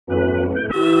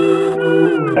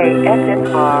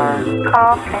ASMR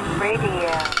Kauffman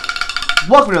Radio.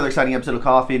 Welcome to another exciting episode of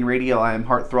Kauffman Radio. I am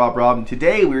Heartthrob Rob, and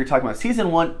today we are talking about Season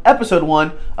 1, Episode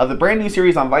 1 of the brand new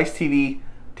series on Vice TV,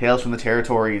 Tales from the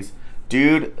Territories.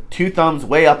 Dude, two thumbs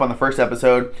way up on the first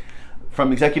episode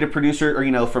from executive producer,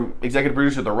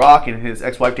 The Rock and his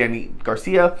ex-wife Danny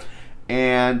Garcia,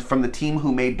 and from the team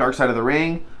who made Dark Side of the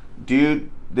Ring. Dude,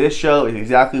 this show is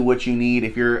exactly what you need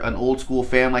if you're an old school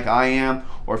fan like I am,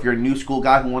 or if you're a new school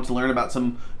guy who wants to learn about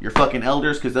your fucking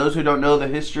elders, because those who don't know the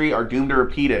history are doomed to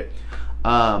repeat it.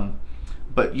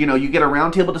 But, you get a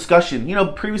roundtable discussion.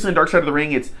 Previously in Dark Side of the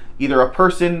Ring, it's either a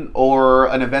person or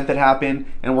an event that happened,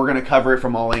 and we're going to cover it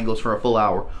from all angles for a full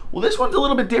hour. Well, this one's a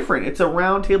little bit different. It's a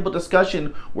roundtable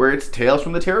discussion where it's Tales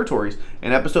from the Territories.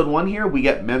 In Episode 1 here, we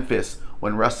get Memphis,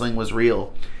 when wrestling was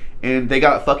real. And they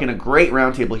got fucking a great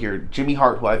roundtable here. Jimmy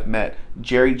Hart, who I've met,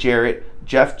 Jerry Jarrett,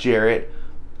 Jeff Jarrett,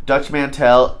 Dutch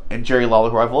Mantell, and Jerry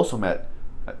Lawler, who I've also met.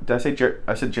 Did I say Jerry?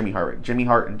 I said Jimmy Hart, right? Jimmy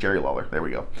Hart and Jerry Lawler. There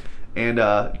we go.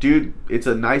 And, dude, it's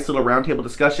a nice little roundtable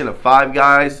discussion of 5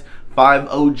 guys, 5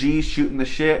 OGs shooting the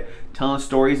shit, telling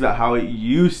stories about how it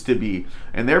used to be.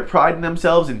 And they're priding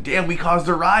themselves in, damn, we caused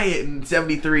a riot in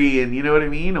 73, and you know what I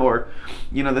mean? Or,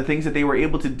 the things that they were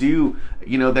able to do,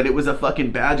 that it was a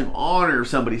fucking badge of honor if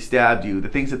somebody stabbed you. The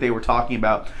things that they were talking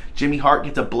about. Jimmy Hart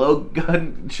gets a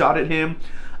blowgun shot at him.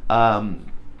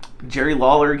 Jerry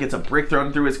Lawler gets a brick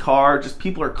thrown through his car. Just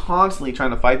people are constantly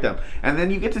trying to fight them. And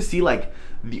then you get to see, like,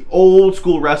 the old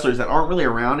school wrestlers that aren't really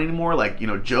around anymore, like,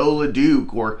 Joe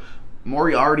LeDuc or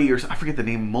Moriarty, or I forget the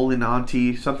name,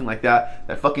 Molinanti, something like that.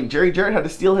 That fucking Jerry Jarrett had to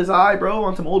steal his eye, bro,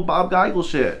 on some old Bob Geigel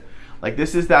shit. Like,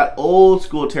 this is that old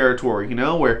school territory,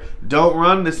 where don't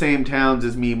run the same towns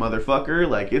as me, motherfucker.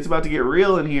 Like, it's about to get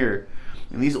real in here.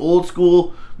 And these old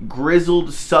school,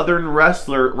 grizzled southern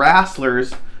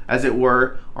wrestlers, as it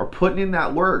were, are putting in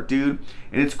that work, dude.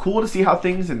 And it's cool to see how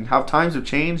things and how times have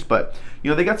changed, but,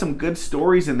 they got some good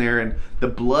stories in there, and the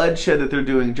bloodshed that they're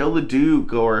doing, Joe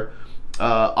LeDuc or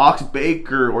Ox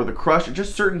Baker or the Crusher,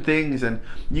 just certain things, and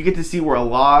you get to see where a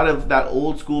lot of that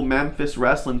old school Memphis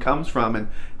wrestling comes from and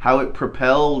how it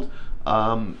propelled,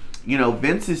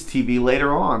 Vince's TV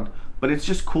later on. But it's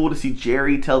just cool to see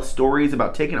Jerry tell stories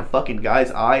about taking a fucking guy's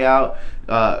eye out,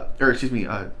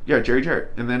 Jerry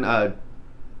Jarrett, and then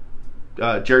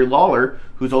Jerry Lawler,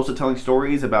 who's also telling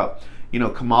stories about,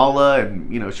 Kamala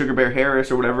and, Sugar Bear Harris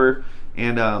or whatever.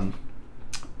 And,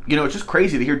 it's just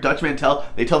crazy to hear Dutch Mantell.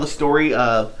 They tell the story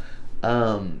of,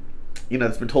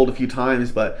 it's been told a few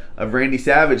times, but of Randy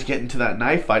Savage getting to that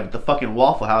knife fight at the fucking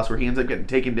Waffle House where he ends up getting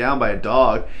taken down by a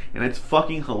dog. And it's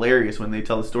fucking hilarious when they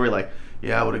tell the story like,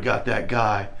 yeah, I would have got that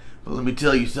guy, but let me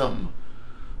tell you something.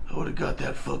 I would have got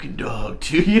that fucking dog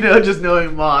too, just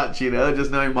knowing Mach,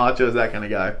 just knowing Macho is that kind of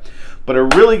guy. But a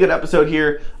really good episode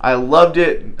here. I loved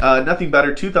it. Nothing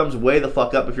better. 2 thumbs way the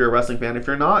fuck up if you're a wrestling fan. If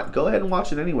you're not, go ahead and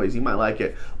watch it anyways. You might like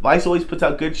it. Vice always puts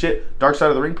out good shit. Dark Side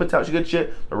of the Ring puts out good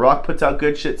shit. The Rock puts out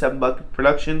good shit. 7 Buck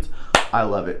Productions. I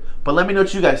love it. But let me know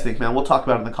what you guys think, man. We'll talk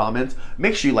about it in the comments.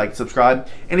 Make sure you like and subscribe.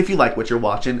 And if you like what you're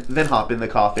watching, then hop in the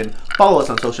Coffin. Follow us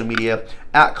on social media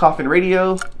at Kauffman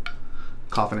Radio.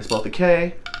 Coffin is spelled with a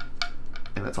K.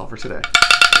 And that's all for today.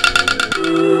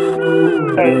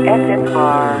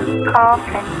 ASMR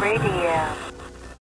Kauffman Radio.